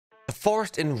The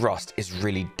forest in Rust is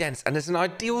really dense and is an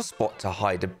ideal spot to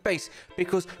hide a base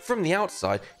because from the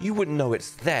outside you wouldn't know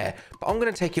it's there, but I'm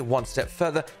going to take it one step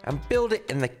further and build it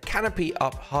in the canopy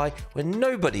up high where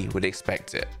nobody would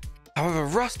expect it. However,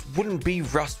 Rust wouldn't be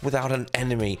Rust without an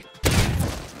enemy.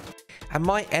 And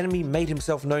my enemy made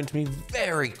himself known to me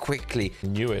very quickly.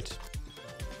 Knew it.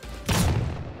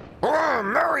 Oh,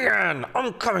 Marianne,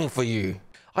 I'm coming for you.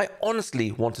 I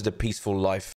honestly wanted a peaceful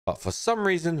life, but for some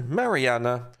reason,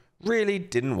 Mariana really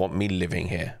didn't want me living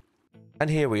here. And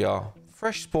here we are,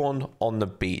 fresh spawned on the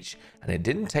beach, and it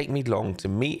didn't take me long to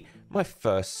meet my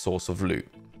first source of loot.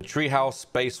 Treehouse,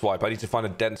 space wipe. I need to find a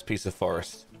dense piece of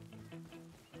forest.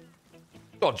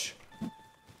 Dodge.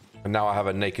 And now I have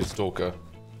a naked stalker.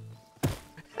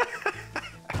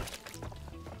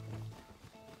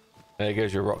 There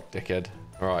goes your rock, dickhead.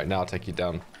 All right, now I'll take you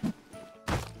down.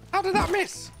 How did that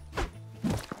miss?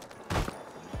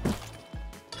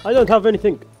 I don't have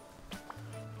anything.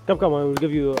 Come, I will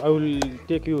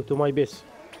take you to my base.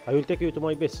 I will take you to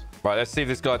my base. Right, let's see if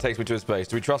this guy takes me to his base.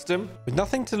 Do we trust him? With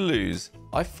nothing to lose,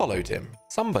 I followed him.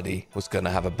 Somebody was going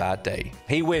to have a bad day.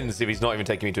 He wins if he's not even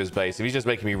taking me to his base. If he's just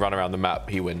making me run around the map,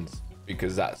 he wins.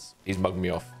 Because he's mugging me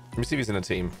off. Let me see if he's in a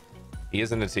team. He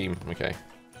is in a team. Okay.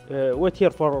 Wait here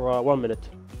for 1 minute.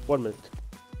 1 minute.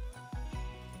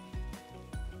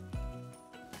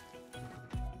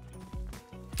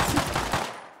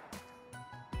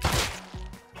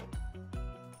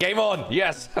 Game on!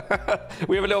 Yes!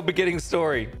 We have a little beginning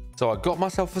story. So I got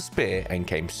myself a spear and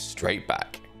came straight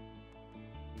back.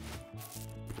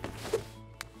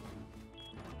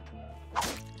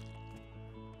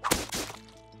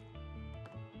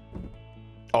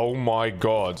 Oh my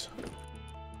god.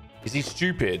 Is he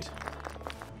stupid?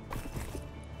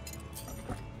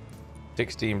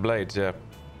 16 blades, yeah.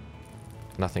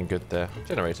 Nothing good there.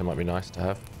 Generator might be nice to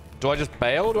have. Do I just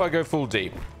bail or do I go full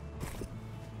deep?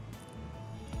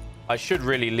 I should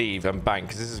really leave and bank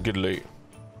because this is good loot.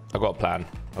 I've got a plan.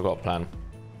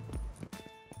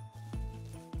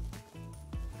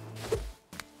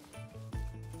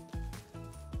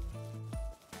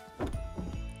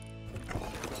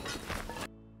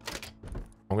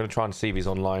 I'm going to try and see if he's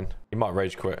online. He might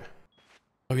rage quit.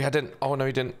 Oh, yeah, I didn't. Oh, no,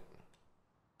 he didn't.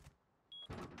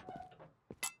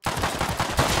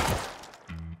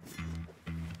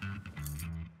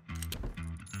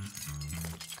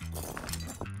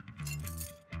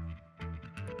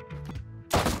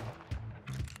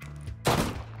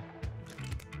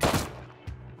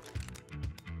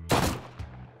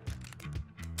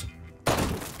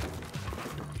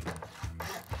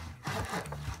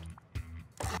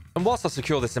 And whilst I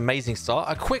secure this amazing start,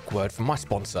 a quick word from my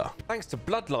sponsor. Thanks to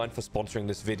Bloodline for sponsoring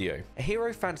this video. A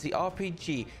hero fantasy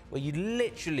RPG where you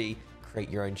literally create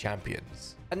your own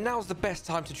champions. And now's the best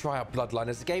time to try out Bloodline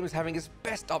as the game is having its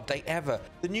best update ever.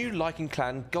 The new Lycan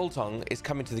clan, Gultung, is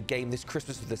coming to the game this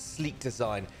Christmas with a sleek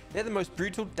design. They're the most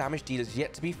brutal damage dealers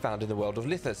yet to be found in the world of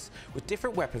Lithus, with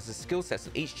different weapons and skill sets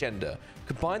of each gender.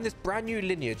 Combine this brand new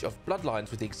lineage of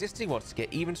Bloodlines with the existing ones to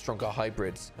get even stronger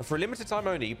hybrids. And for a limited time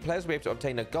only, players will be able to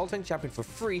obtain a Gultung champion for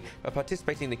free by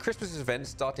participating in the Christmas event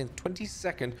starting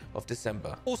 22nd of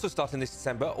December. Also starting this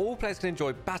December, all players can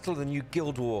enjoy Battle of the New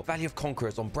Guild War, Valley of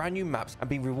Conquerors on brand new maps and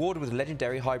be rewarded with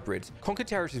legendary hybrids. Conquer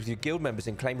territories with your guild members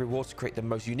and claim rewards to create the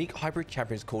most unique hybrid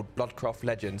champions called Bloodcraft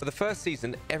Legends. For the first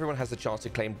season, everyone has the chance to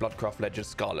claim Bloodcraft Legend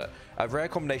Scarlet, a rare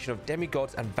combination of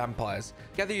demigods and vampires.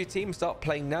 Gather your team and start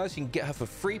playing now so you can get her for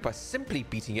free by simply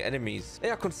beating your enemies.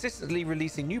 They are consistently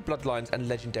releasing new bloodlines and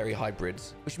legendary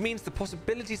hybrids, which means the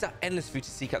possibilities are endless for you to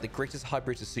seek out the greatest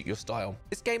hybrid to suit your style.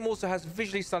 This game also has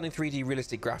visually stunning 3D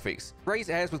realistic graphics,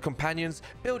 raise airs with companions,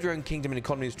 build your own kingdom and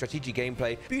economy with strategic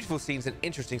gameplay, beautiful scenes and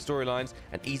interesting storylines,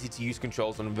 and easy to use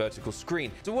controls on a vertical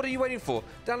screen. So what are you waiting for?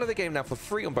 Download the game now for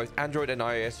free on both Android and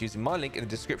iOS using my link in the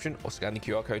description or scan the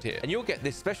QR code here. And you'll get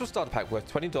this special starter pack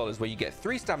worth $20 where you get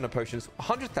 3 stamina potions,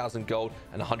 100,000 gold,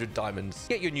 and 100 diamonds.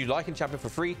 Get your new Lycan champion for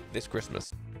free this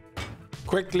Christmas.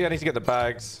 Quickly, I need to get the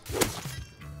bags.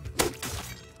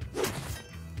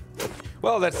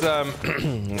 Well, that's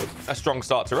a strong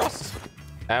start to Rust.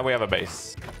 And we have a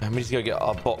base. And we just gotta get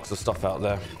our box of stuff out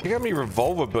there. Look how many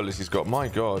revolver bullets he's got. My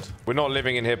God. We're not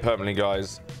living in here permanently,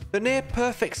 guys. The near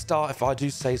perfect start, if I do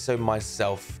say so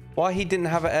myself. Why he didn't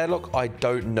have an airlock, I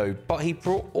don't know. But he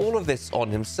brought all of this on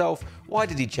himself. Why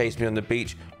did he chase me on the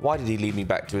beach? Why did he lead me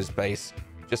back to his base?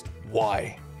 Just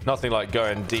why? Nothing like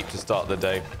going deep to start the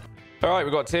day. All right,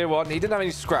 we got tier 1. He didn't have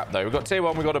any scrap, though. We got tier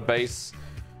 1. We got a base.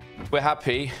 We're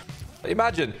happy.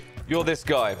 Imagine you're this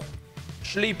guy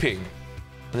sleeping.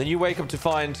 And then you wake up to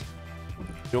find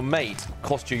your mate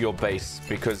cost you your base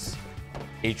because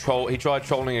he tried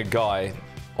trolling a guy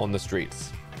on the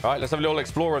streets. All right, let's have a little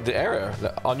explore of the area,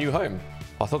 our new home.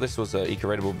 I thought this was an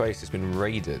eco-raidable base. It's been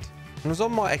raided. And it was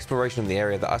on my exploration of the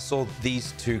area that I saw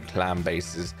these two clan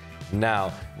bases.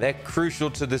 Now, they're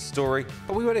crucial to this story,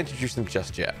 but we won't introduce them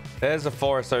just yet. There's a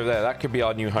forest over there. That could be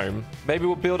our new home. Maybe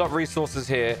we'll build up resources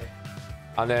here,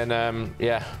 and then,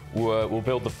 yeah, we'll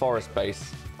build the forest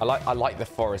base. I like the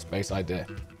forest base idea.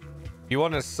 You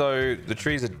want to sow the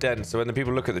trees are dense, so when the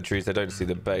people look at the trees, they don't see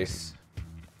the base.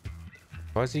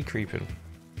 Why is he creeping?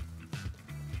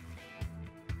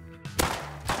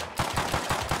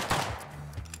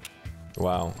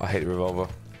 Wow, I hate the revolver.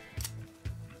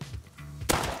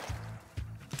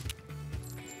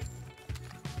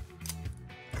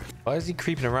 Why is he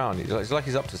creeping around? It's like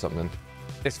he's up to something.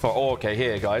 This far. Oh, okay,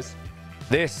 here, guys.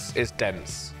 This is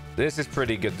dense. This is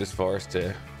pretty good, this forest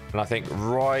here. And I think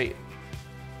right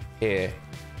here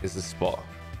is the spot.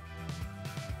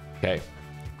 Okay.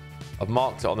 I've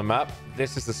marked it on the map.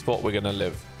 This is the spot we're going to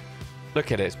live.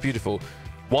 Look at it. It's beautiful.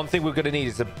 One thing we're going to need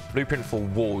is a blueprint for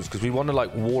walls, because we want to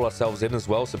like wall ourselves in as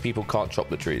well so people can't chop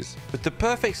the trees. With the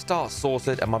perfect start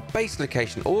sorted and my base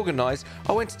location organized,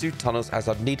 I went to do tunnels as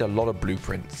I'd need a lot of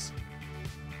blueprints.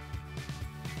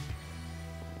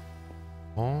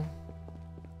 Oh.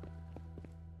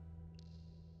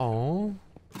 Oh.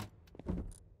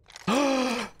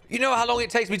 You know how long it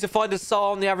takes me to find a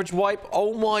SAR on the average wipe?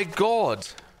 Oh my god.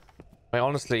 Wait,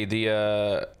 honestly,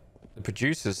 the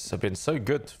producers have been so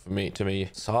good to me.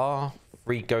 SAR,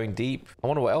 free going deep. I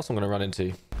wonder what else I'm going to run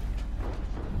into.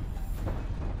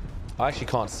 I actually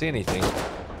can't see anything.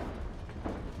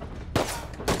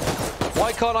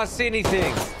 Why can't I see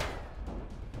anything?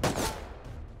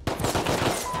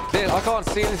 I can't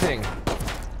see anything.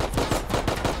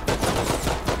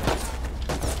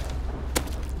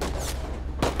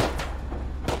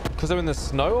 Because they're in the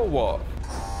snow or what?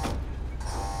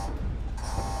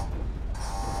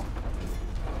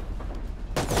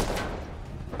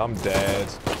 I'm dead.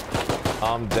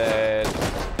 I'm dead.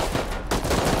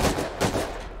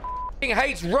 He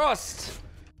hates rust.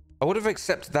 I would have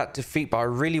accepted that defeat, but I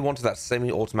really wanted that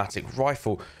semi-automatic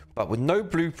rifle. But with no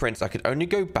blueprints, I could only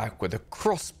go back with a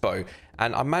crossbow.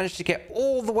 And I managed to get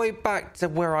all the way back to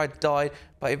where I died.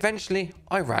 But eventually,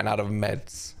 I ran out of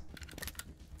meds.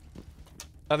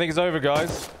 I think it's over,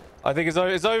 guys. I think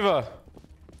it's over.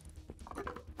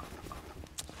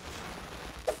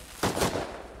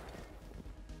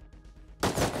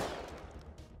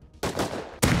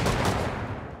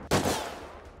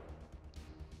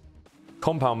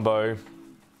 Compound bow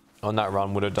on that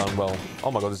run would have done well.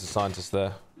 Oh my god, there's a scientist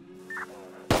there.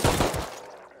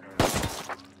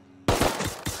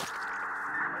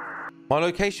 My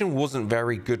location wasn't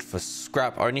very good for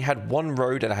scrap. I only had one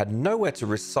road and I had nowhere to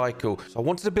recycle. So I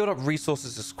wanted to build up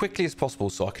resources as quickly as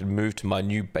possible so I could move to my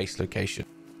new base location.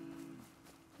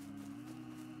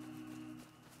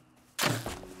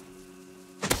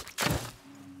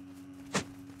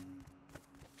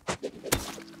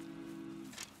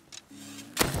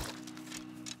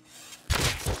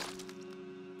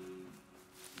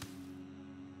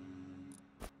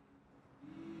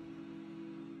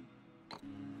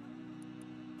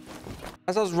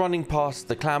 As I was running past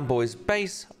the clan boys'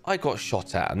 base, I got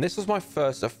shot at, and this was my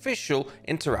first official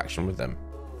interaction with them.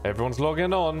 Everyone's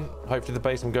logging on. Hopefully the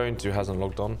base I'm going to hasn't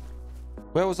logged on.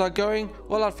 Where was I going?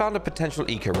 Well, I found a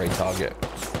potential eco-raid target.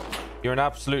 You're an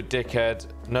absolute dickhead.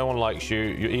 No one likes you.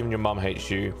 Even your mum hates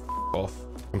you. F off.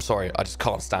 I'm sorry, I just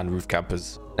can't stand roof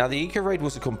campers. Now, the eco-raid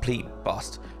was a complete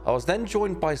bust. I was then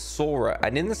joined by Sora,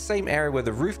 and in the same area where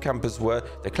the roof campers were,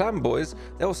 the clan boys,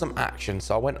 there was some action,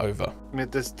 so I went over. I mean,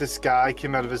 this guy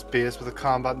came out of his base with a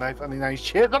combat knife, and he's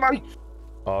chasing me.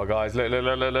 Oh, guys, look.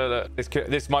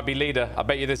 This might be leader. I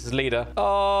bet you this is leader.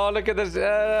 Oh, look at this.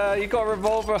 You got a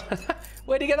revolver.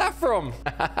 Where'd he get that from?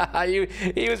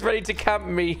 He was ready to camp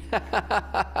me.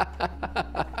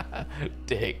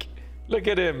 Dick. Look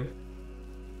at him.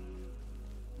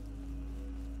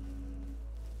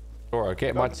 Sora, get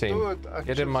in my team.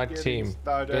 Get in my team.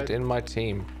 Get in my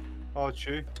team. Oh, it's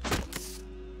you.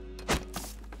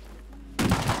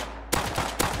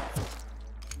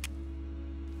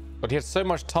 But he had so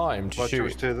much time to shoot. There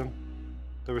was two of them.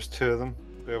 There was two of them.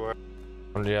 They were.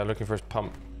 Oh, yeah, looking for his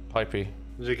pipey.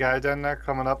 There's a guy down there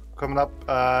coming up,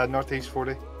 northeast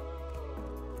 40.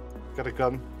 Got a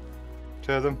gun.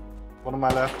 Two of them. One on my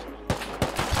left.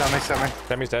 Semi.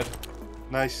 Semi's dead.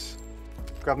 Nice.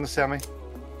 Grabbing the semi.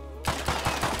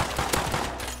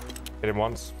 Hit him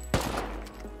once.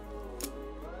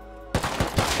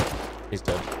 He's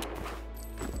dead.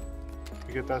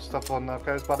 You get that stuff on that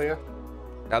guy's body here?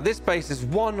 Now, this base is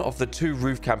one of the two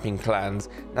roof camping clans.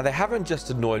 Now, they haven't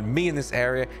just annoyed me in this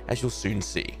area, as you'll soon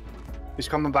see. He's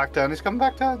coming back down. He's coming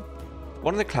back down.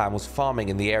 One of the clan was farming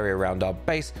in the area around our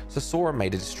base, so Sora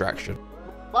made a distraction.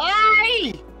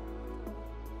 Why?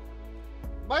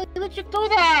 Why would you do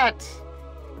that?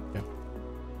 Yeah.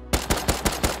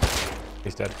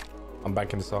 He's dead. I'm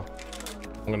banking the star.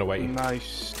 I'm gonna wait.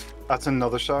 Nice. That's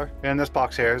another star. In this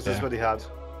box here, this is what he had.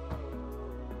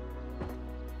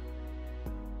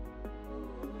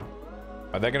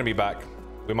 They're gonna be back.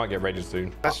 We might get raided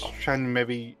soon. Let's try and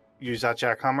maybe use that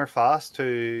jackhammer fast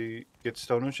to get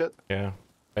stone and shit. Yeah.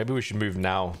 Maybe we should move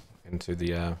now into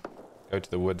the go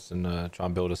to the woods and try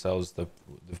and build ourselves the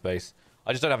base.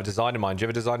 I just don't have a design in mind. Do you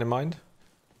have a design in mind?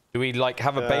 Do we like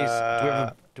have a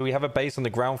base? Do we have a base on the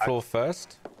ground floor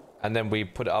first, and then we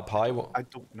put it up high? I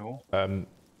don't know.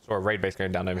 Saw a raid base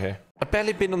going down over here. I've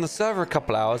barely been on the server a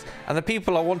couple hours, and the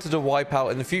people I wanted to wipe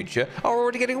out in the future are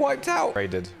already getting wiped out.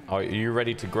 Raided. Are you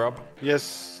ready to grub?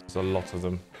 Yes. There's a lot of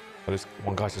them. Oh, this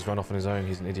one guy's just run off on his own.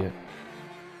 He's an idiot.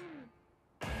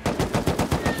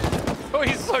 Oh,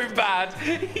 he's so bad.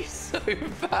 He's so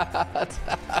bad.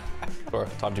 Or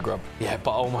time to grub. Yeah,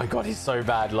 but oh my god, he's so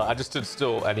bad. Like, I just stood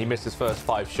still and he missed his first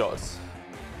 5 shots.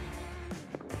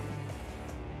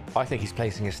 I think he's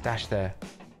placing a stash there.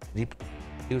 He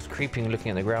was creeping, looking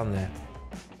at the ground there.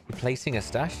 He placing a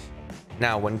stash?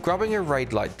 Now, when grubbing a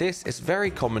raid like this, it's very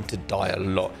common to die a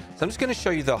lot. So I'm just going to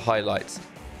show you the highlights.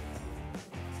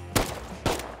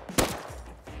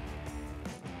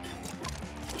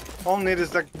 All I need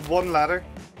is like 1 ladder.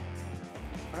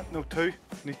 No, 2.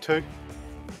 Need 2.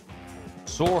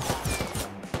 Saw.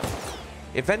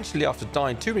 Eventually, after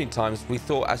dying too many times, we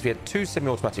thought as we had 2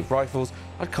 semi-automatic rifles,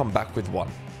 I'd come back with 1.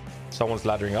 Someone's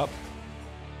laddering up.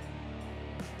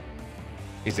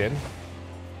 He's in.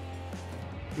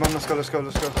 Come on, let's go, let's go,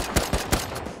 let's go.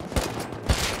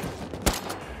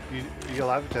 You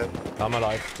alive, Ted? I'm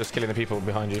alive. Just killing the people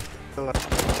behind you.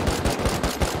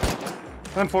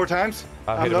 And 4 times.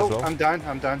 I've I'm hit him low. as well. I'm down.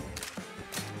 I'm down.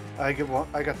 I got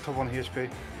 1 HP.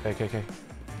 Okay.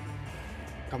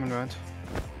 Coming round.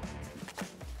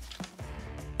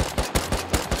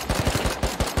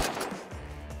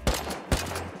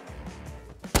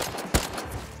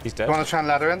 He's dead. You want to try and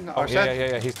ladder in? Oh,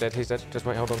 yeah. He's dead. Just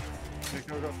wait. Hold on.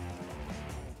 Go.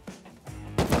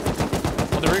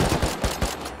 On the roof.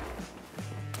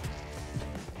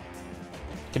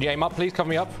 Can you aim up, please? Cover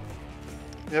me up.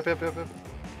 Yep.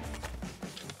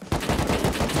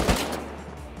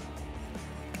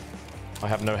 I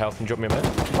have no health. Can you drop me a med?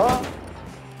 Oh,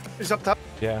 he's up top.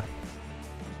 Yeah.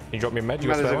 Can you drop me a med? You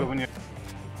got Med is a spare good one? one,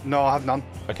 No, I have none.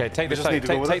 Okay, take this just home. need to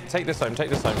go with Take this home. Take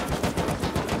this home.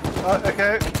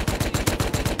 Okay.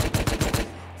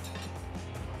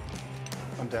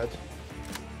 I'm dead.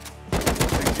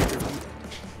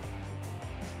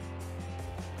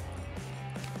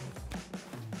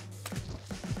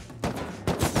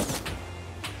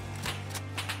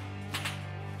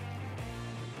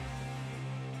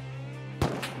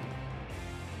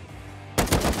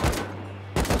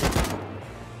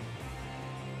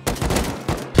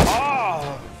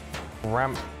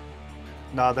 Ramp.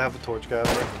 Nah, they have a torch guy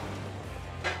over there.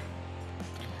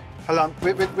 Hold on,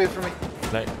 wait for me.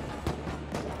 No.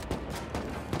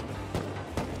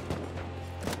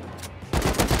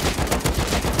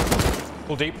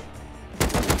 Pull deep.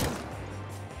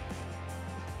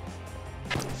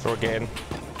 Saw again.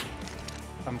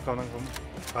 I'm coming.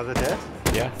 Are they dead?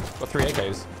 Yeah. Got 3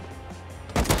 AKs.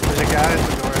 There's a guy at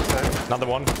the door outside. Another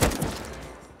one.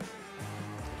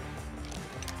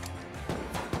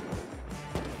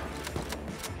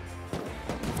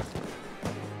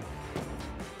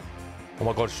 Oh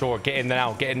my god, sure. Get in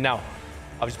now. Get in now.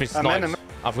 I've just been sniped.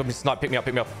 I've been sniped. Pick me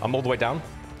up. I'm all the way down.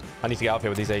 I need to get out of here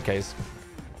with these AKs.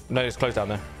 No, it's closed down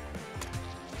there.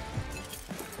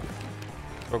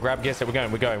 We'll grab. Yes, we're going.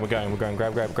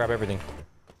 Grab everything.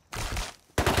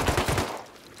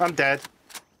 I'm dead.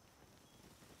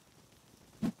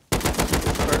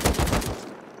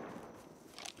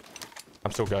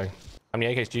 I'm still going. How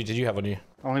many AKs did you have on you?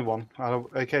 Only 1. I have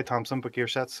AK Thompson, but gear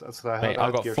sets. That's what I have. Mate,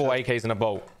 I've got 4 AKs and a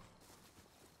bolt.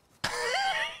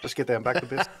 Just get them back to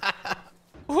base.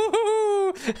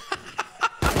 Woohoo!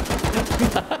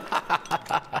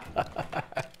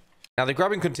 Now, the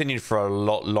grabbing continued for a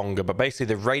lot longer, but basically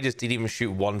the raiders didn't even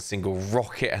shoot 1 single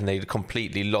rocket and they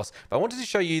completely lost. But I wanted to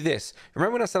show you this.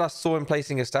 Remember when I said I saw him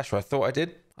placing a stash where I thought I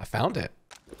did? I found it.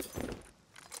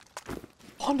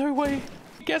 Oh, no way.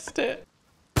 Guessed it.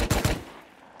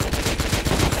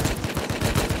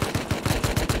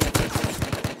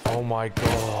 Oh my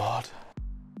god.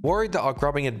 Worried that our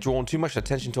grubbing had drawn too much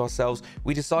attention to ourselves,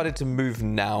 we decided to move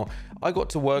now. I got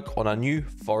to work on our new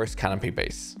forest canopy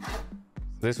base.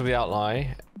 This will be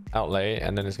outlay,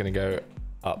 and then it's going to go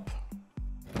up.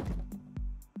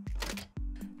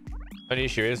 Only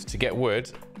issue is to get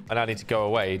wood, I now need to go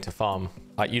away to farm.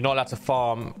 Like, you're not allowed to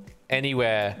farm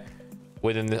anywhere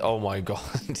within the... Oh my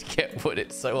god, to get wood,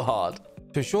 it's so hard.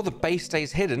 To ensure the base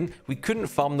stays hidden, we couldn't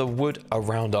farm the wood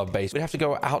around our base. We'd have to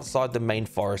go outside the main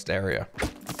forest area.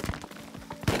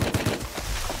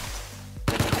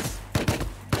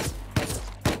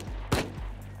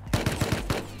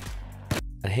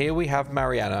 And here we have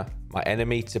Mariana, my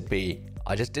enemy to be.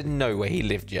 I just didn't know where he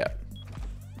lived yet.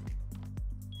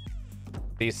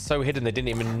 He's so hidden they didn't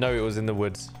even know it was in the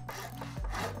woods.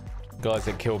 Guys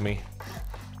that killed me.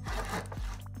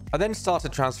 I then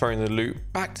started transferring the loot,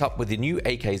 backed up with the new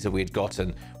AKs that we had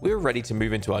gotten. We were ready to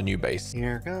move into our new base.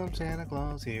 Here comes Santa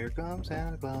Claus, here comes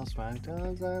Santa Claus, right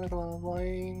down Santa Claus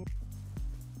Lane.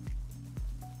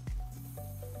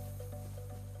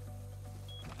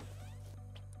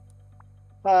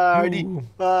 Party, Ooh.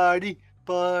 party,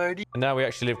 party. And now we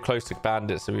actually live close to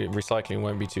bandits, so recycling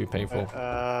won't be too painful.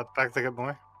 Back to get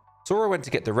more. Sora went to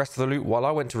get the rest of the loot while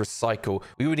I went to recycle.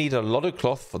 We would need a lot of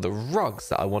cloth for the rugs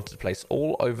that I wanted to place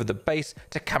all over the base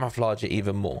to camouflage it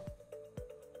even more.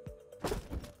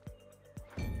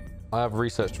 I have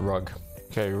researched rug.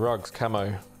 Okay, rugs,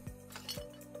 camo.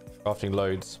 Crafting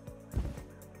loads.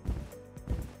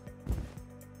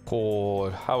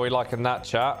 Oh, how are we liking that,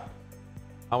 chat?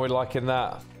 How are we liking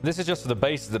that? This is just for the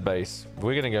base of the base.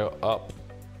 We're gonna go up.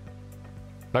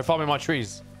 No farming my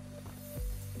trees.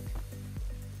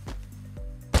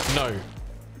 No.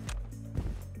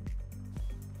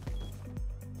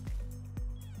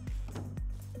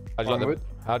 How'd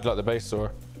you like the base,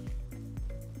 Sora?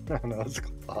 No, it's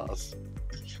class.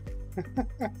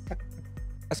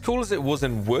 As cool as it was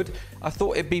in wood, I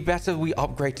thought it'd be better we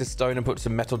upgrade to stone and put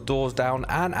some metal doors down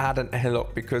and add an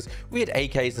airlock because we had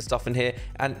AKs and stuff in here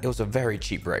and it was a very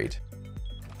cheap raid.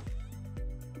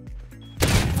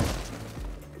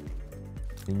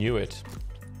 Knew it.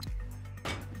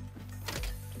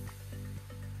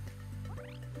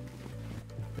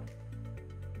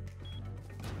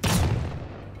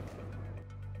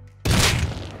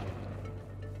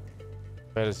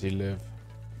 Where does he live?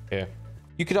 Here.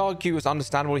 You could argue it was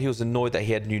understandable he was annoyed that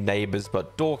he had new neighbors,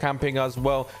 but door camping as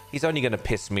well, he's only going to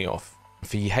piss me off.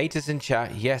 For you haters in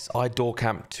chat, yes, I door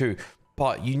camp too,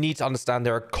 but you need to understand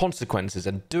there are consequences,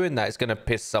 and doing that is going to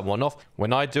piss someone off.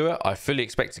 When I do it, I fully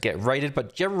expect to get raided,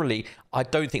 but generally, I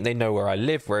don't think they know where I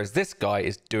live, whereas this guy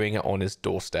is doing it on his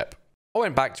doorstep. I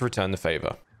went back to return the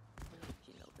favor.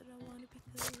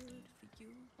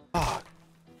 Ah.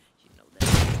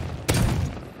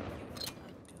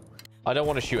 I don't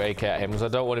want to shoot AK at him because I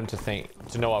don't want him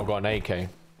to know I've got an AK.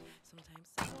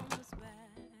 I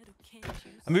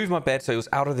moved my bed so it was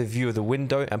out of the view of the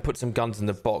window and put some guns in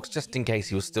the box just in case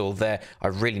he was still there. I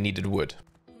really needed wood.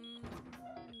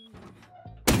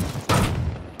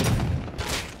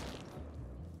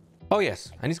 Oh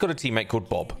yes, and he's got a teammate called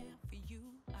Bob.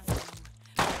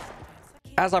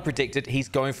 As I predicted, he's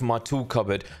going for my tool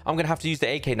cupboard. I'm going to have to use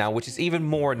the AK now, which is even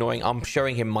more annoying. I'm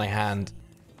showing him my hand.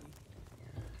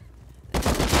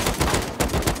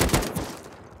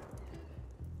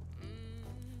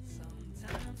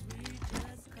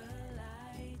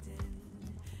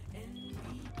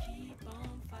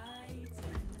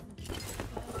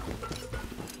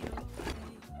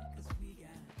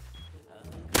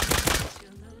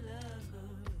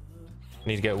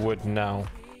 Need to get wood now.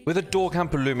 With a door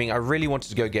camper looming, I really wanted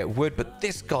to go get wood, but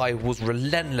this guy was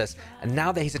relentless. And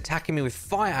now that he's attacking me with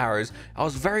fire arrows, I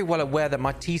was very well aware that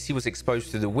my TC was exposed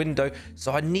through the window,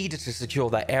 so I needed to secure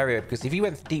that area because if he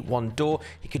went deep one door,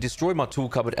 he could destroy my tool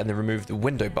cupboard and then remove the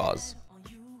window bars.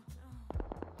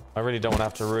 I really don't want to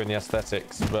have to ruin the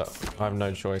aesthetics, but I have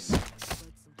no choice.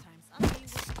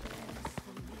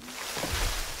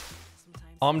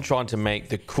 I'm trying to make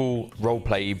the cool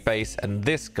roleplay base, and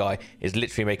this guy is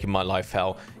literally making my life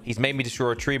hell. He's made me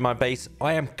destroy a tree in my base.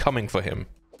 I am coming for him.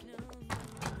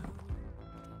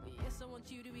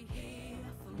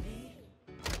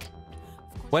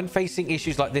 When facing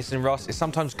issues like this in Rust, it's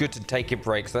sometimes good to take a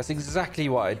break. So that's exactly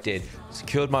what I did.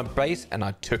 Secured my base and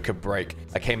I took a break.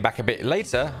 I came back a bit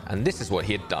later and this is what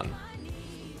he had done.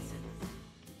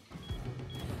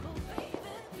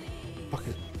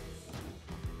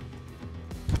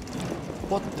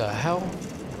 What the hell?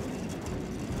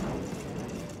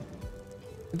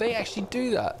 Did they actually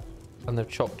do that? And they've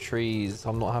chopped trees.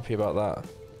 I'm not happy about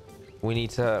that. We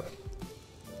need to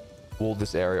wall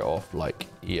this area off like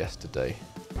yesterday.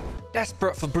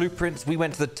 Desperate for blueprints, we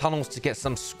went to the tunnels to get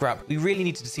some scrap. We really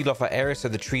needed to seal off our area so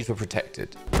the trees were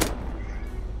protected.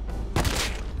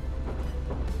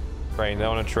 Train, they're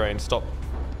on a train. Stop.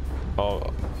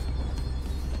 Oh.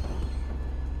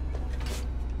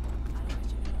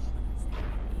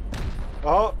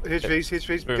 Oh,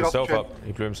 HVs. Blew Get off the himself train. up.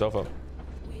 He blew himself up.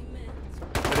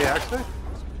 Did he actually?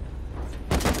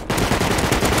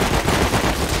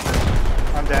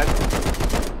 I'm dead.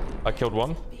 I killed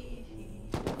one.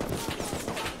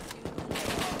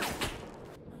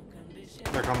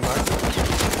 They're coming back.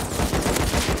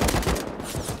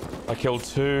 I killed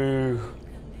two.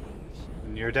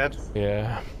 And you're dead.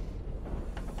 Yeah.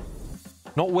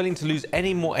 Not willing to lose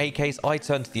any more AKs, I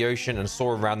turned to the ocean and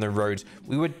saw around the roads.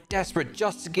 We were desperate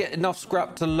just to get enough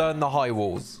scrap to learn the high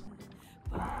walls.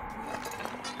 Are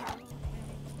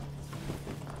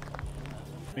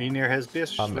you near his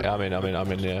base? I'm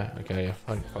in, yeah. Okay, yeah,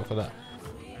 fine, fuck for that.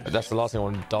 But that's the last thing I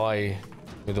want to die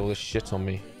with all this shit on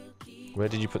me. Where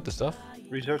did you put the stuff?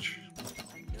 Research.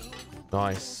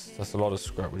 Nice. That's a lot of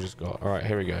scrap we just got. All right,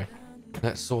 here we go.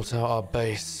 Let's sort out our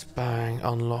base. Bang,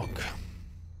 unlock.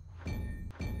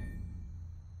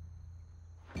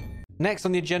 Next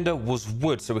on the agenda was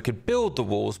wood, so we could build the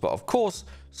walls, but of course,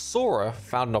 Sora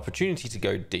found an opportunity to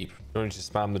go deep. You want to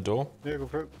spam the door? Yeah, go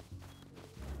for it.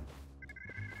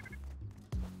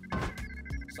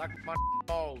 Suck my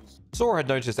balls. Sora had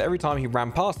noticed that every time he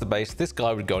ran past the base, this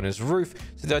guy would go on his roof,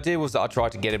 so the idea was that I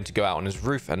tried to get him to go out on his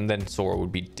roof, and then Sora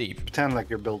would be deep. Pretend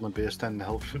like you're building a base, then to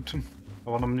help shoot him.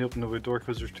 I want him to open the wood door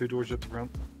because there's 2 doors at the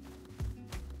front.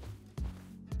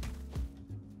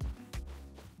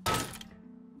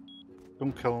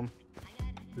 Don't kill him.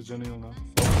 Because then he'll know.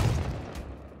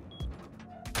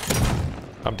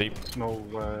 I'm deep. No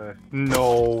way.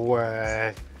 No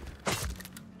way.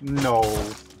 No.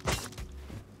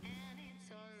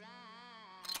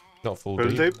 Not full Full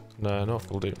deep. deep? No, not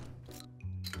full deep.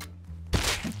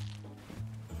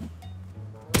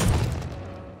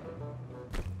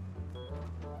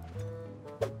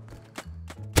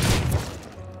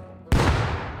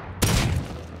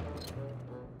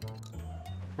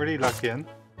 Where do you lock in?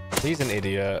 He's an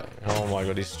idiot. Oh my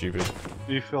god, he's stupid.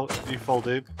 You fall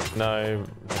deep? No,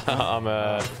 I'm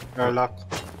a Or lock?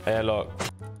 airlock.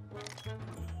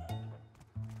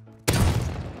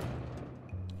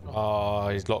 Oh,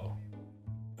 he's locked.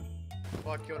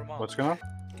 Fuck your mom. What's going on?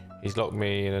 He's locked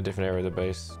me in a different area of the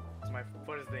base. It's my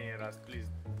first day in Rust, please.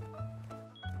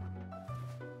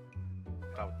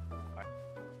 Out.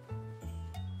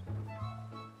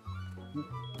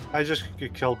 I just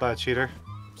get killed by a cheater.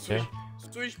 Yeah.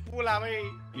 Switch pull away.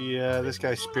 Yeah, this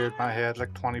guy speared my head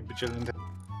like 20 bajillion times.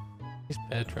 He's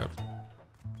bear trapped.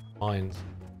 Mines.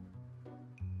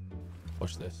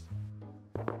 Watch this.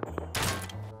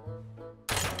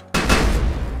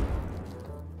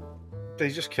 Did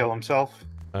he just kill himself?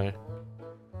 No.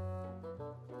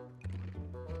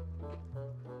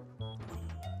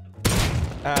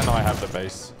 And I have the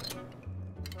base.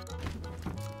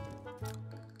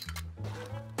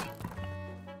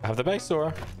 I have the base,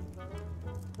 Sora.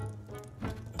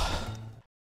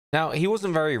 Now, he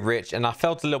wasn't very rich, and I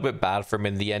felt a little bit bad for him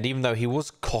in the end, even though he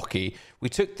was cocky. We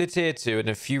took the tier 2 and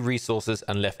a few resources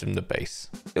and left him the base.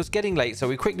 It was getting late, so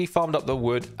we quickly farmed up the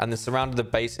wood and then surrounded the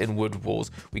base in wood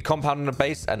walls. We compounded the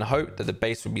base and hoped that the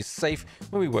base would be safe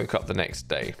when we woke up the next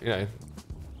day. You know.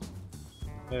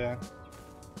 Yeah.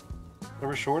 They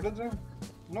were shorted there?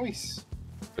 Nice.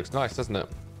 Looks nice, doesn't it?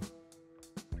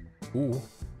 Ooh.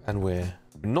 And we're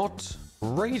not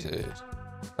raided.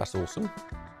 That's awesome.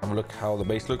 Have a look how the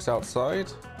base looks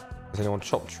outside. Has anyone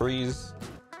chopped trees?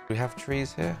 Do we have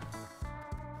trees here?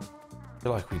 I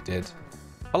feel like we did.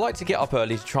 I like to get up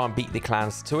early to try and beat the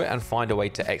clans to it and find a way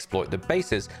to exploit the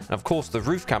bases. And of course, the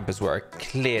roof campers were a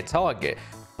clear target,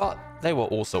 but they were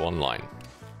also online.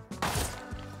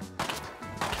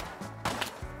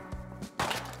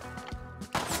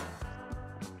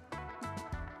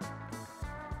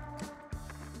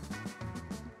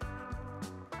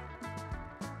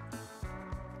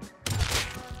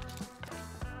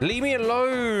 Leave me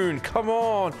alone. Come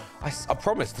on. I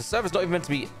promise the server's not even meant to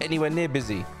be anywhere near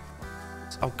busy.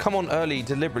 I'll come on early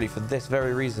deliberately for this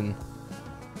very reason.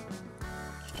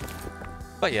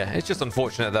 But yeah, it's just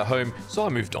unfortunate they're home, so I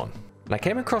moved on. And I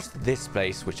came across this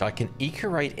place, which I can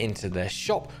eco-raid into their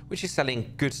shop, which is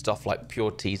selling good stuff like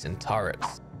pure teas and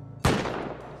turrets.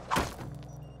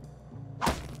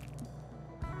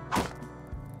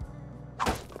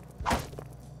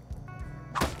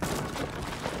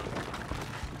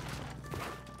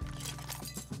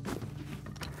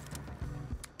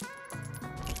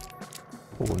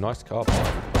 Oh, nice car park.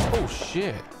 Oh,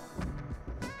 shit.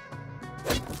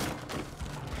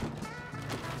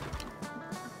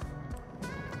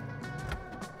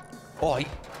 Oh,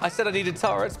 I said I needed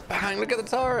turrets. Bang, look at the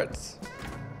turrets.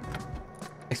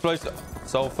 Explosive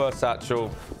sulfur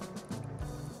satchel.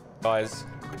 Guys,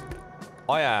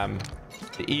 I am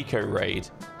the eco raid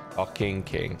Fucking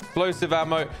king. Explosive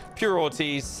ammo, pure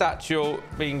ortiz, satchel,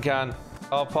 bean can,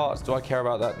 car parts. Do I care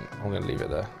about that? I'm going to leave it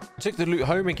there. I took the loot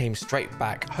home and came straight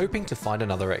back, hoping to find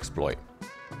another exploit.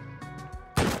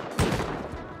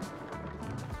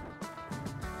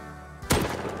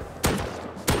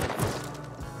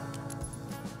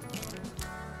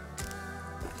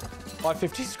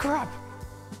 $550 scrap.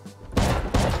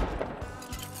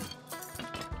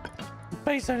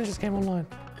 Base owner just came online.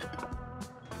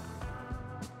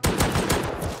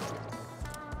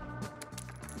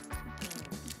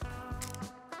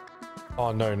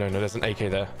 Oh, no, no, no. There's an AK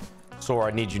there.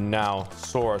 Sora, I need you now.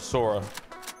 Sora, Sora.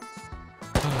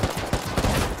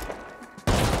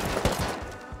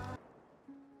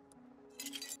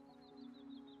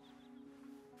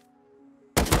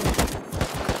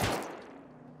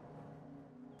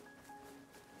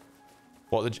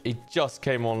 What? He just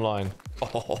came online.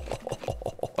 Oh,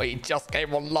 he just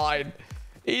came online.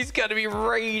 He's going to be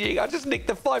raiding. I just nicked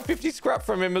the 550 scrap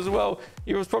from him as well.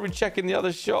 He was probably checking the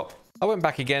other shop. I went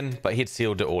back again, but he'd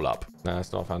sealed it all up. No,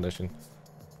 it's not a foundation.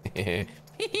 I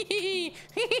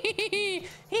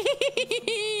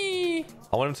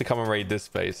want him to come and raid this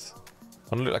base.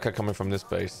 I want to look like I'm coming from this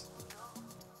base.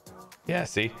 Yeah,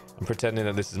 see? I'm pretending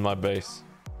that this is my base.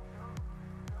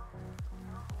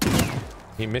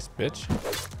 He missed, bitch.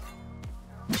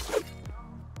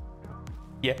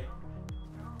 Yeah.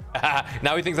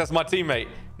 Now he thinks that's my teammate.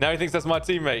 Now he thinks that's my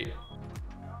teammate.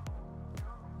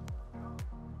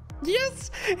 Yes,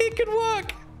 it could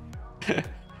work.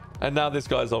 And now this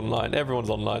guy's online. Everyone's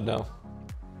online now.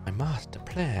 My master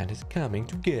plan is coming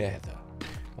together.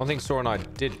 One thing Sora and I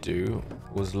did do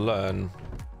was learn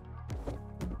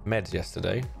meds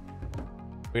yesterday.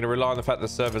 We're going to rely on the fact that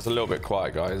the server's a little bit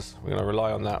quiet, guys. We're going to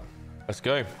rely on that. Let's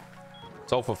go.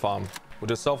 Sulfur farm. We'll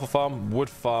do sulfur farm, wood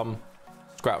farm,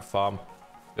 scrap farm,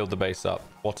 build the base up.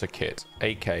 What a kit.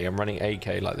 AK. I'm running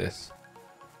AK like this.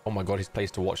 Oh my god, he's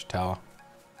placed a watchtower.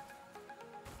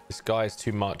 This guy is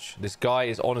too much. This guy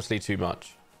is honestly too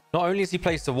much. Not only has he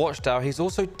placed a watchtower, he's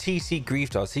also TC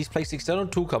griefed us. He's placed external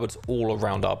tool cupboards all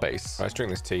around our base. All right, let's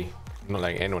drink this tea. I'm not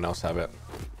letting anyone else have it.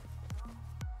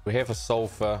 We're here for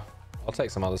sulfur. I'll take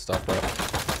some other stuff, but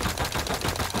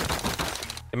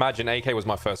imagine AK was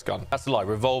my first gun. That's a lie.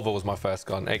 Revolver was my first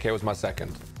gun. AK was my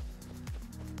second.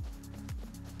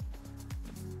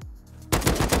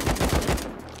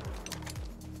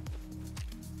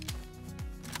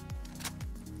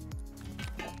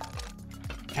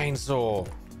 Chainsaw.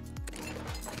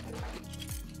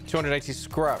 280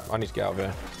 scrap. I need to get out of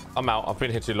here. I'm out. I've been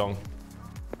here too long.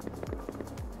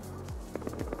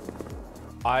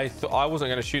 I wasn't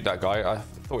going to shoot that guy. I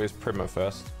thought he was prim at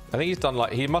first. I think he's done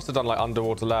like, he must have done like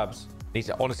underwater labs. He needs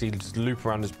to honestly just loop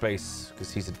around his base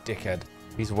because he's a dickhead.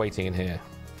 He's waiting in here.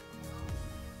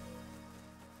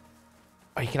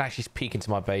 Oh, he can actually peek into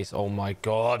my base. Oh my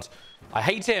god. I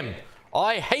hate him.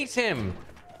 I hate him.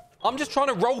 I'm just trying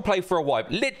to roleplay for a wipe.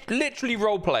 Literally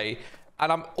roleplay.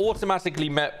 And I'm automatically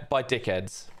met by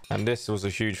dickheads. And this was a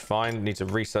huge find. Need to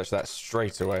research that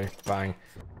straight away. Bang.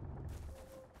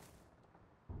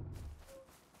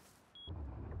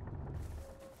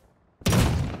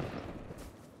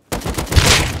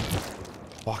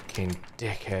 Fucking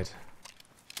dickhead.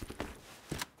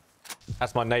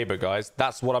 That's my neighbor, guys.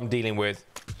 That's what I'm dealing with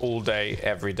all day,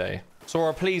 every day.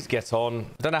 Sora, please get on.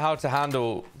 I don't know how to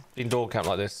handle being door camped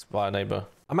like this by a neighbor.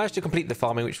 I managed to complete the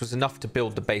farming, which was enough to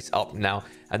build the base up now.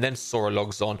 And then Sora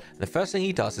logs on. And the first thing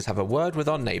he does is have a word with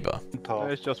our neighbor.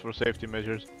 It's just for safety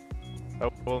measures. I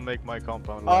will make my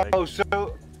compound like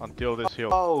until this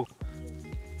hill. Oh,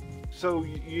 so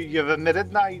you've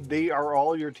admitted now they are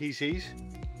all your TCs?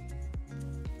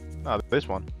 No, this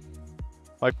one.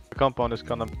 My compound is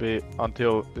gonna be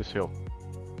until this hill.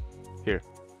 Here.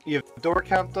 You've door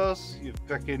camped us. You've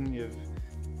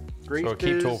So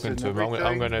keep talking to him.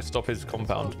 I'm going to stop his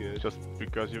compound. Just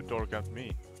because you door camped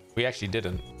me. We actually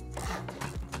didn't.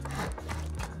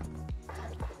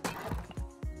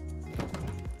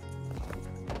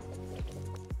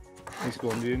 He's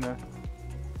going to you now.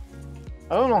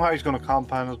 I don't know how he's going to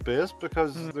compound his base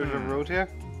because there's a road here.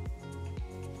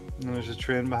 And there's a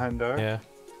train behind there. Yeah,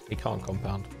 he can't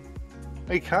compound.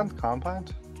 He can't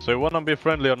compound. So you want to be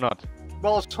friendly or not?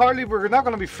 Well, it's hardly, we're not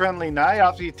going to be friendly now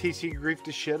after you TC grief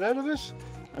the shit out of us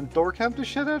and door camp the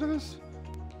shit out of us.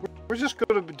 We're just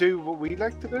going to do what we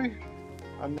like to do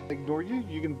and ignore you.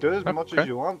 You can do as much as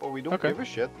you want, but we don't give a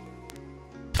shit.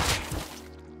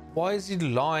 Why is he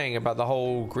lying about the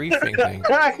whole griefing thing?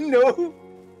 I know.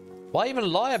 Why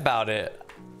even lie about it?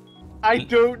 I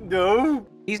don't know.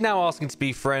 He's now asking to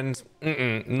be friends.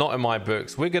 Not in my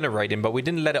books. We're going to raid him, but we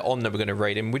didn't let it on that we're going to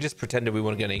raid him. We just pretended we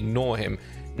weren't going to ignore him.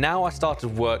 Now I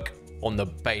started work on the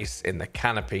base in the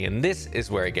canopy, and this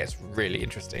is where it gets really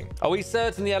interesting. Are we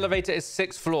certain the elevator is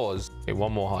 6 floors? Okay,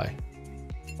 1 more high.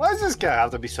 Why does this guy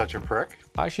have to be such a prick?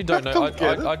 I actually don't know.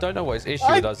 I don't know what his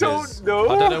issue with us is. I don't know.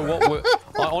 I don't know what we're...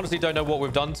 I honestly don't know what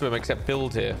we've done to him except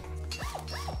build here.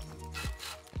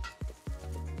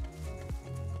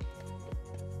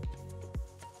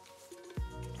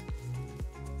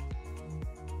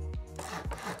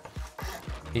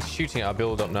 He's shooting at our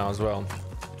build up now as well.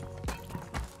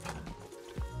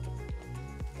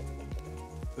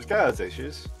 This guy has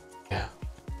issues. Yeah.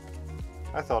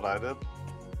 I thought I did.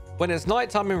 When it's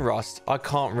nighttime in Rust, I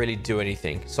can't really do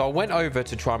anything. So I went over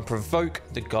to try and provoke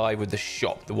the guy with the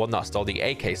shop, the one that I stole the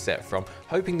AK set from,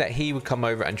 hoping that he would come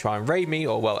over and try and raid me,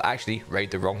 or well, actually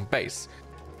raid the wrong base.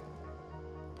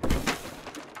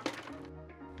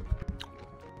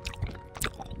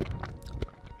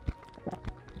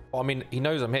 Well, I mean, he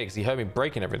knows I'm here because he heard me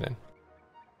breaking everything.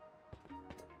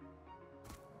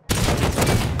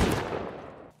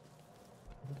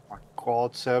 My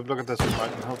God, Seb, look at this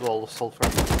mountain. Have all the sulfur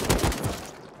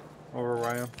over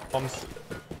Ryan. Bombs.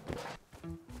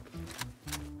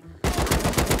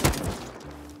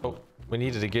 Oh, we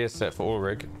needed a gear set for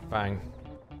Ulrich. Bang.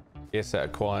 Gear set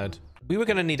acquired. We were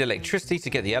going to need electricity to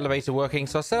get the elevator working,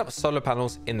 so I set up solar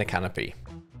panels in the canopy.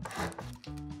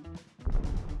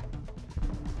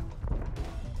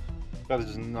 That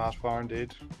is not far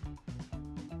indeed.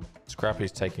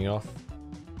 Scrappy's taking off.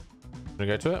 Gonna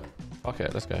go to it? Okay,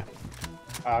 let's go.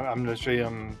 I'm literally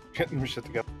getting my shit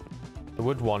together. The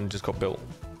wood one just got built.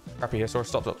 Scrappy here, sorry,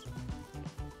 stop.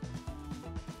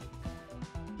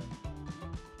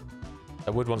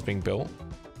 The wood one's being built.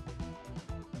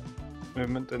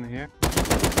 Movement in here.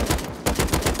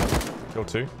 Kill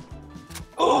 2.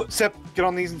 Oh, Seb, get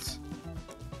on these.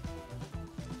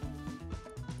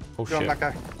 Oh Get on shit. that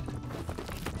guy.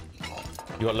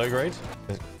 You got low grade?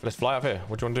 Let's fly up here.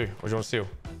 What do you want to do? What do you want to steal?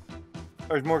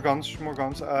 There's more guns, more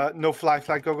guns. No, fly,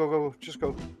 go. Just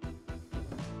go.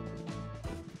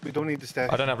 We don't need to stay.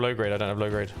 I don't have low grade. I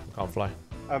can't fly.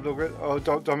 I have no grid. Oh,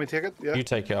 don't want me to take it? Yeah. You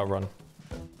take it, I'll run.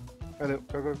 I know.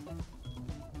 Go.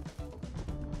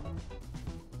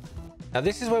 Now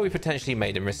this is where we potentially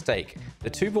made a mistake.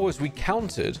 The 2 boys we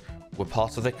countered were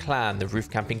part of the clan, the roof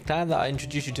camping clan that I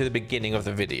introduced you to the beginning of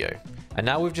the video. And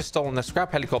now we've just stolen the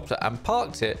scrap helicopter and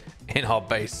parked it in our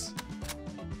base.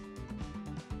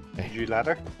 Did you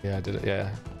ladder? Yeah, I did it,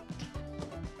 yeah.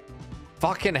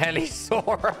 Fucking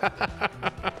helisaur.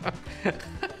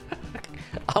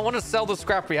 I want to sell the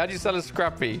scrappy. How do you sell a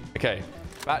scrappy? Okay,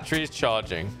 battery is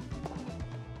charging.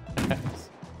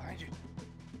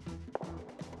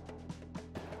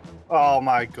 Oh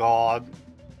my God.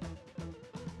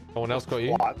 Someone else got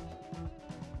you? What?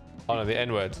 Oh no, the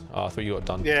N-word. Oh, I thought you got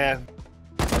done. Yeah.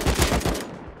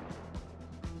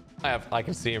 I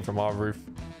can see him from our roof.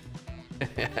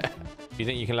 You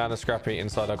think you can land a scrappy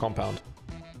inside our compound?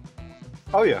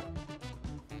 Oh yeah.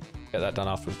 Get that done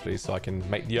afterwards, please, so I can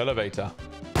make the elevator.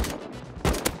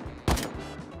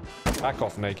 Back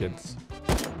off, nakeds.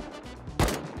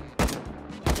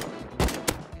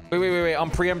 Wait. I'm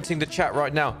preempting the chat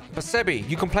right now. But Sebby,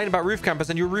 you complain about roof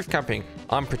campers and you're roof camping.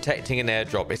 I'm protecting an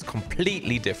airdrop. It's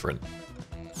completely different.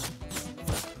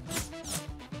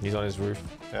 He's on his roof.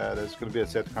 Yeah, there's going to be a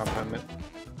set compound, mate.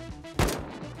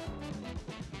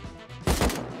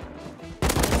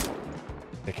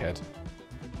 Dickhead.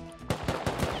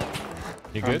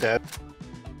 You I'm good? dead.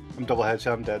 I'm double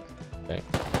headshot, I'm dead. Okay.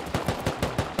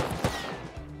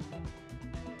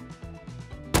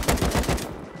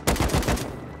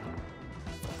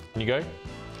 Can you go?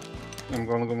 I'm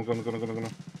gonna.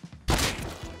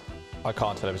 I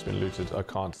can't tell if it's been looted. I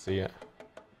can't see it.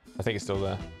 I think it's still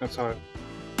there. That's alright.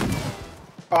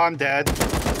 Oh, I'm dead.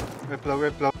 Red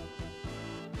blow.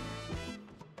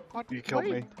 What? You killed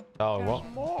me. Oh, There's what?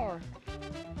 more.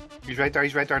 He's right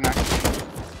there now.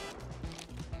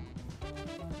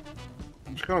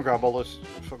 I'm just gonna grab all this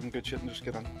fucking good shit and just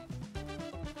get in.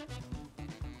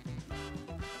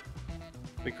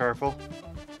 Be careful.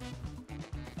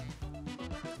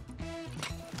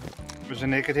 There's a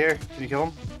naked here. Can you kill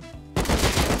him?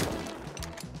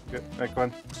 Good. Right, go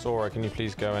on. Sora, can you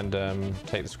please go and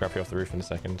take the scrappy off the roof in a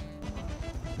second?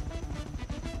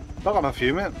 Not on a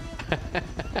few, mate.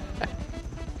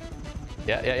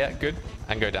 Yeah, good.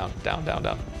 And go down.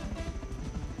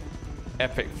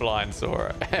 Epic flying,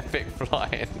 Sora. Epic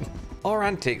flying. Our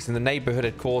antics in the neighborhood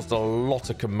had caused a lot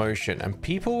of commotion and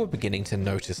people were beginning to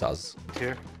notice us.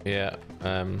 Here. Yeah,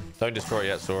 don't destroy it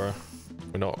yet, Sora.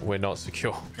 We're not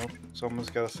secure. Nope. Someone's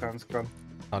got a sans gun.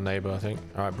 Our neighbor, I think.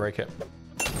 All right, break it.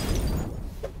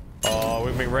 Oh,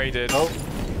 we've been raided. Oh.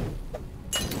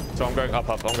 So I'm going up.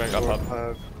 I'm going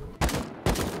up.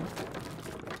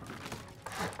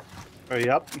 Are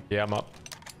you up? Yeah, I'm up.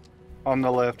 On the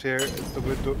left here, it's the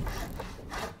wood door.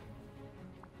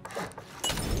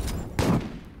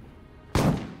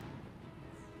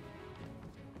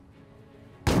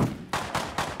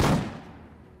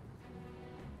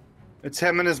 It's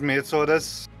him and his mate, so it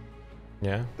is.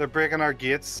 Yeah. They're breaking our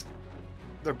gates.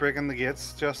 They're breaking the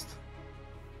gates, just.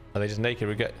 Are they just naked?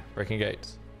 We get breaking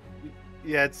gates.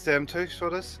 Yeah, it's them too, so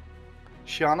it is.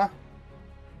 Shana.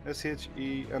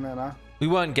 Shenna. We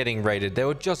weren't getting raided. They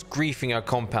were just griefing our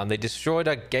compound. They destroyed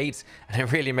our gates, and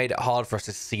it really made it hard for us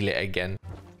to seal it again.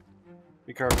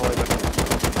 Be careful.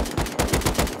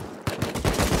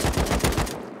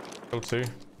 Kill 2.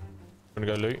 Gonna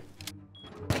go loot.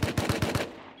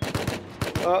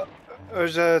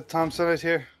 There's a Thompson out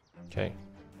here. Okay.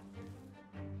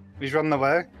 He's running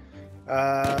away.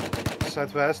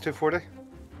 Southwest, 240.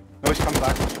 No, he's coming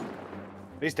back.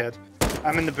 He's dead.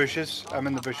 I'm in the bushes.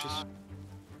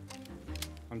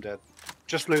 I'm dead.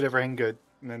 Just loot everything good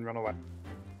and then run away.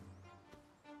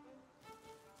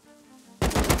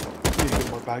 Need to get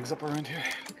more bags up around here.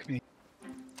 Look at me.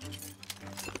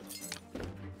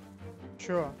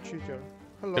 Sure, cheater.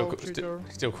 Hello, cheater.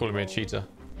 Still calling me a cheater.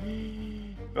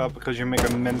 Because you're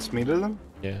making mincemeat of them?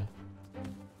 Yeah.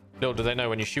 Little do they know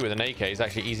when you shoot with an AK, it's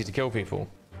actually easy to kill people.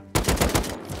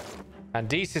 And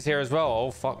Deese is here as well.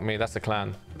 Oh, fuck me. That's the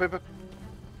clan.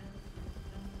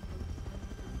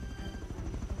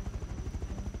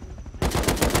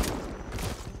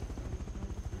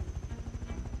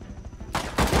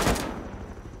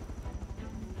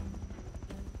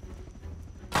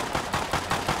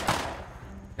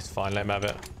 It's fine. Let him have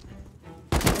it.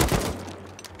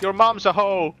 Your mom's a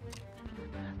hoe!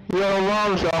 Your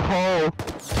mom's a hoe!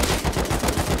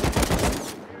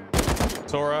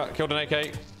 Sora, killed an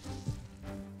AK.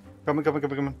 Coming.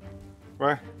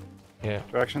 Where? Yeah.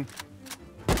 Direction?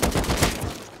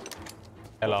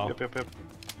 Hello. Yep.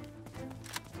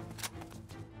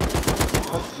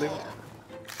 Oh, leave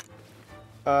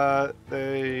it.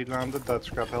 They landed that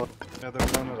scrap hill. Yeah, they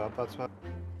landed up, that's why.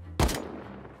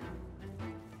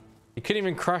 You couldn't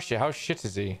even crush it. How shit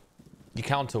is he? You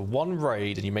counter one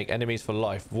raid and you make enemies for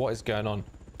life. What is going on?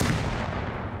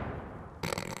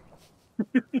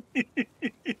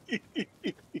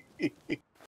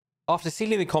 After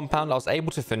sealing the compound, I was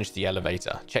able to finish the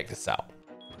elevator. Check this out.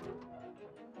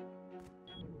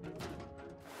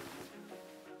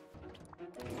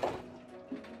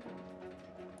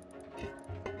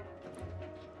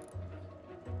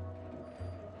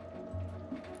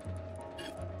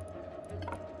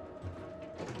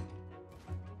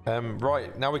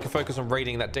 Right, now we can focus on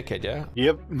raiding that dickhead, yeah?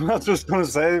 Yep, that's what I was gonna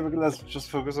say. Let's just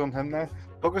focus on him now.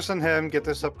 Focus on him, get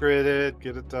this upgraded,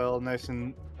 get it all nice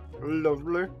and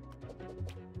lovely.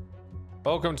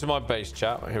 Welcome to my base,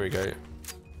 chat. Here we go.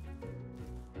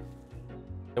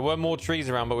 There were more trees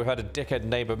around, but we've had a dickhead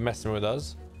neighbor messing with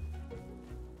us.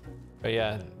 But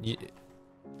yeah,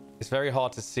 it's very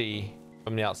hard to see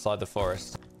from the outside the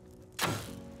forest.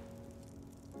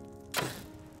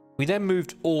 We then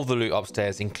moved all the loot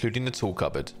upstairs, including the tool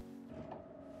cupboard.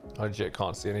 I legit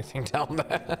can't see anything down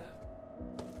there.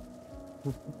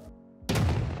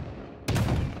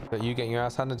 But you getting your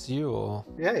ass handed to you, or?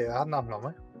 Yeah, I had nothing on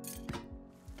me.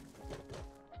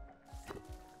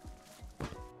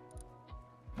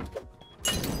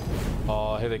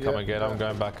 Oh, here they come again. I'm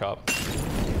going back up.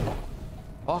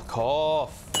 Fuck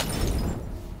off.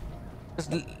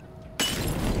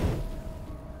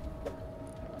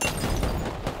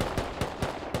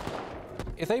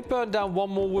 If they burn down one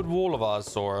more wood wall of ours,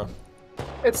 Sora,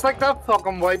 It's like that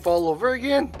fucking wipe all over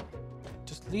again.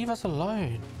 just leave us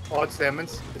alone. Oh, it's them.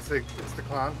 It's the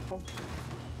clan.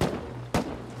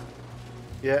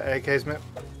 Yeah, AKs, mate.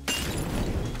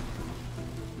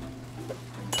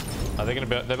 Are they gonna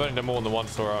be? They're burning them more than the one,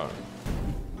 Sora.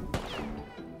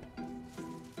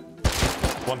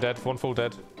 One dead, one full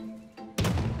dead.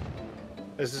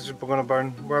 This is gonna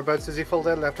burn. Whereabouts is he full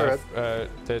dead? Left or right?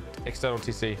 The external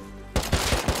TC.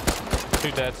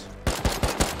 2 dead.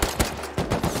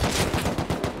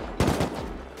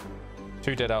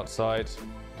 2 dead outside.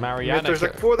 Mariana. Mate, there's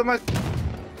like 4 of them. Mate.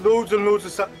 Loads and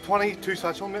loads of 22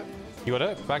 satchel, mate. You got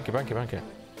it? Bank it.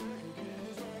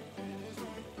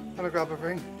 Gonna grab a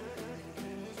ring.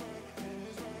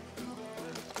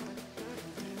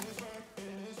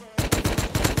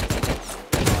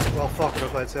 Well, fuck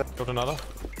it, I'd say. Got another.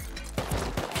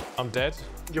 I'm dead.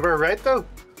 You were right though.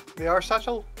 They are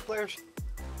satchel players.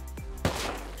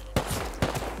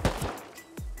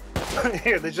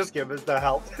 Here, they just give us the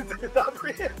help.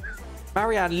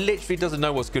 Marianne literally doesn't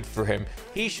know what's good for him.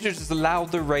 He should have just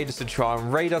allowed the raiders to try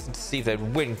and raid us and to see if they'd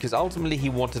win, because ultimately he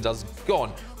wanted us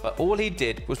gone. But all he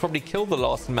did was probably kill the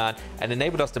last man and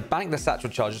enabled us to bank the satchel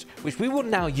charges, which we will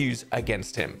now use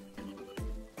against him.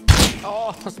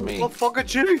 Oh, that's me. What the fuck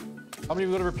at you? How many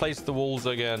have we got to replace the walls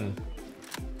again?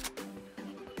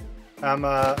 I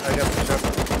got the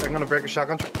shot. I'm gonna break a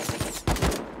shotgun.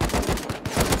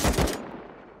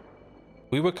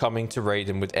 We were coming to raid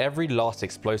him with every last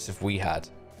explosive we had.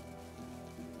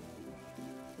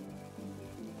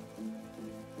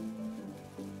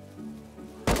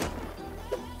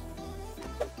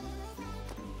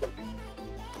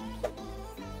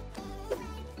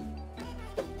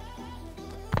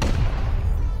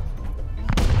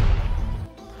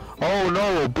 Oh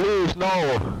no, please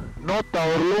no! Not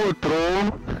our loot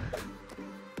room!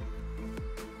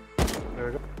 There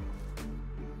we go.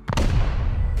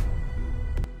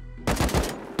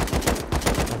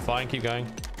 I'm fine, keep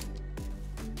going.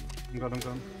 I'm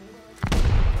gone.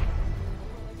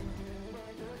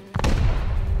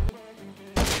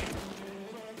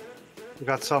 We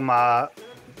got some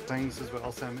things as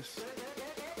well, Samus.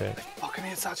 Okay. Fucking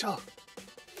hate satchel.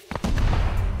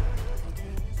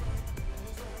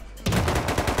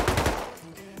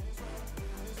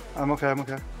 I'm okay.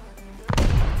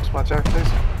 Just watch out,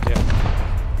 please. Yeah.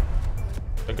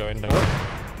 Don't go in, don't go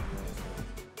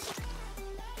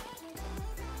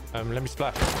in. Let me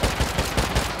splash.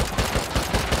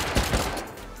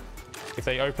 If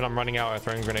they open, I'm running out. I'm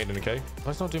throwing a grenade in, okay?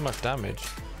 Let's not do much damage.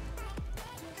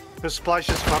 There's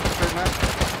splashes fucked right now.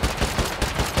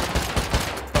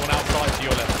 Someone outside to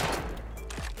your left.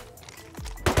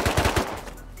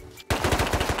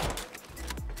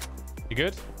 You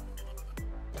good?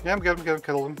 Yeah, I'm good.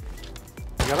 Kill him.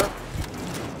 You got it?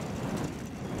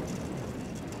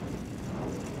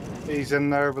 He's in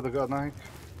there with a gun, I think.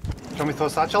 Can we throw a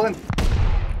satchel in?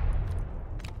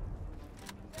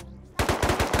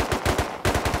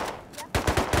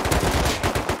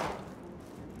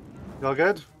 You all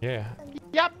good? Yeah.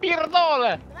 Ja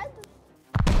pierdolę!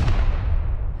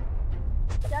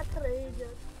 Já trader.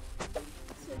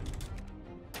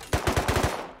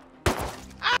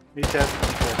 He's dead.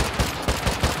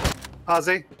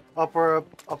 Ozzy, up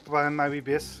behind my wee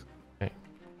base. Okay.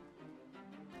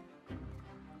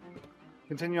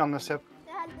 Continue on this hip.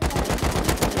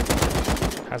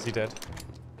 How's he dead?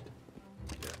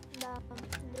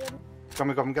 Can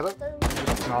we go and get it?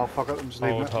 No, fuck it. I'm just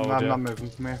leaving it. Hold, I'm yeah. not moving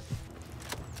from here.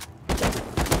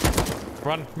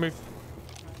 Run, move.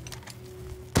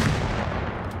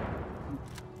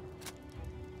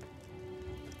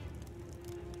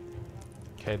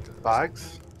 Okay.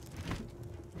 Bags.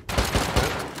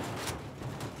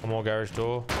 One more garage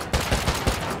door.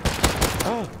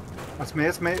 Oh! That's me.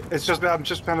 It's me. It's just me. I'm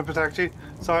just trying to protect you.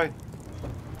 Sorry.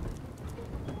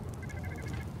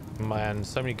 Man,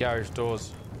 so many garage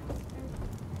doors.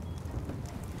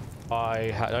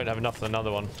 I don't have enough for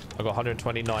another one. I've got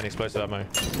 129 explosive ammo.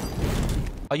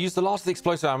 I used the last of the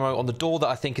explosive ammo on the door that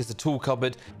I think is the tool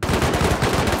cupboard.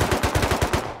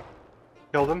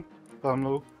 Killed him. Don't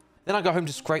know. Then I go home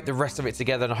to scrape the rest of it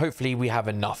together and hopefully we have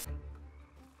enough.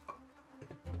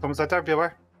 Someone's out there. Be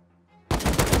aware.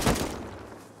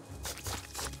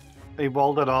 He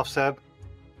walled it off, Seb.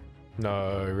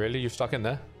 No, really? You're stuck in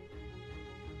there?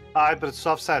 Aye, but it's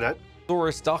offside out. Door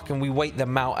is stuck and we wait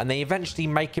them out and they eventually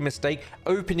make a mistake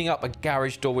opening up a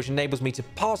garage door which enables me to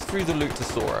pass through the loot to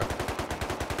Sora.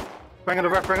 Bring it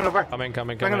over. Bring it over. Come in.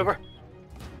 Bring it over.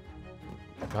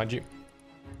 Behind you.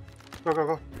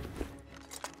 Go. Is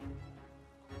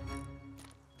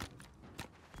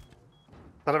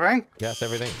that a ring? Yes,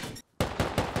 everything.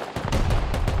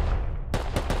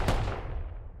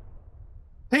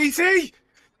 TC!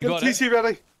 You got it? TC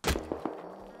ready.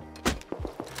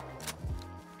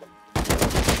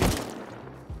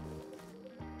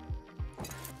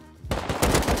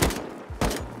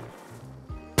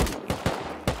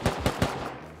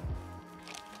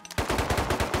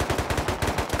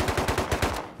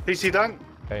 TC done.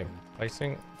 Okay,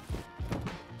 placing.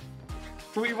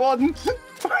 We won!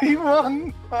 We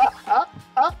won!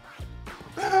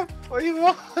 We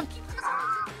won!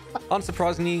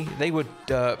 Unsurprisingly, they were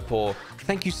dirt poor.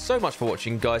 Thank you so much for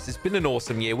watching, guys. It's been an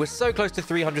awesome year. We're so close to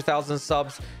 300,000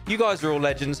 subs. You guys are all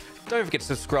legends. Don't forget to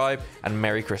subscribe, and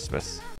Merry Christmas.